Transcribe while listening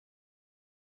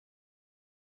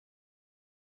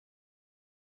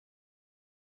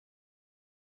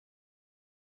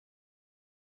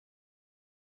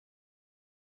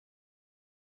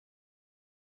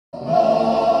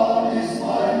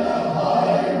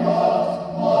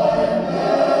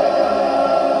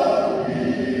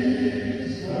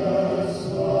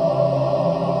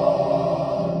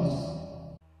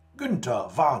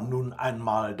war nun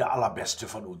einmal der Allerbeste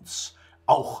von uns,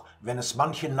 auch wenn es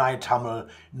manche Neidhammel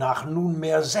nach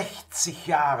nunmehr 60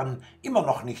 Jahren immer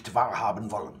noch nicht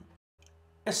wahrhaben wollen.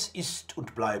 Es ist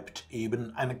und bleibt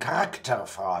eben eine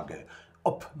Charakterfrage,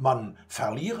 ob man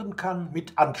verlieren kann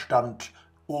mit Anstand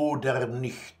oder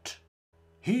nicht.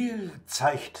 Hier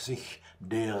zeigt sich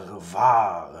der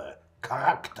wahre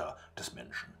Charakter des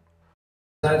Menschen.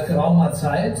 Seit geraumer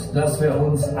Zeit, dass wir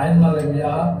uns einmal im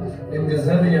Jahr in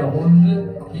geselliger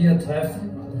Runde hier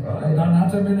treffen. Und dann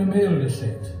hat er mir eine Mail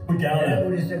geschickt. Gerne.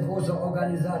 Und ist der große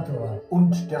Organisator.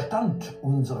 Und der Stand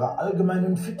unserer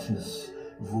allgemeinen Fitness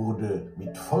wurde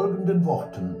mit folgenden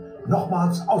Worten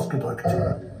nochmals ausgedrückt.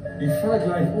 Ich fahr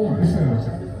gleich um.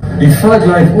 Ich fahr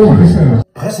gleich um.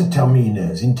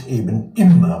 Pressetermine sind eben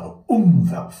immer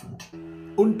umwerfend.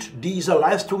 Und dieser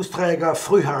Leistungsträger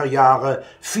früherer Jahre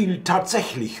fiel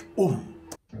tatsächlich um.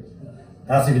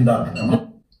 Herzlichen Dank.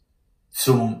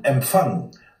 Zum Empfang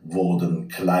wurden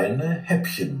kleine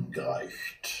Häppchen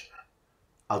gereicht.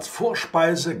 Als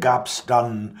Vorspeise gab's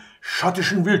dann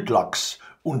schottischen Wildlachs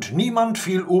und niemand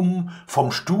fiel um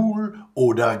vom Stuhl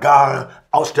oder gar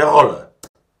aus der Rolle.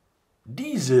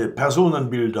 Diese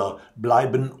Personenbilder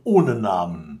bleiben ohne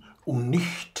Namen, um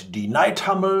nicht die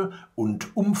Neidhammel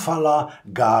und Umfaller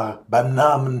gar beim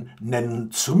Namen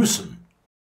nennen zu müssen.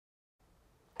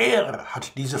 Er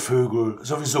hat diese Vögel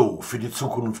sowieso für die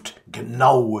Zukunft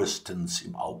genauestens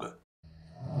im Auge.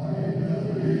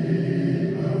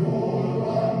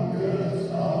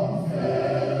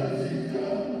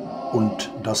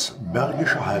 Und das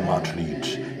bergische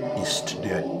Heimatlied ist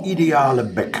der ideale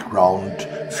Background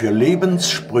für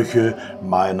Lebenssprüche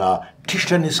meiner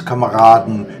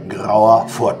Tischtenniskameraden grauer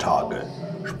Vortage.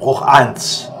 Spruch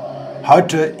 1.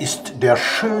 Heute ist der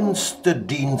schönste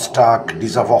Dienstag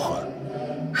dieser Woche.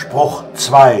 Spruch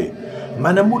 2.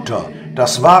 Meine Mutter,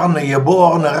 das war eine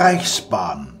geborene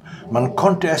Reichsbahn. Man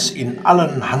konnte es in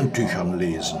allen Handtüchern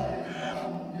lesen.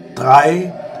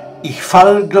 3. Ich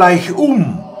fall gleich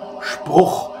um.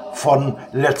 Spruch von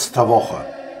letzter Woche.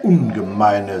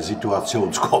 Ungemeine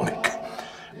Situationskomik.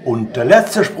 Und der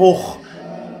letzte Spruch: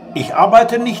 Ich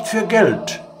arbeite nicht für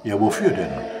Geld. Ja, wofür denn?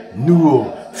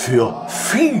 Nur für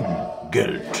viel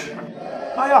Geld.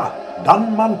 Na ja,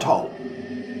 dann man taub.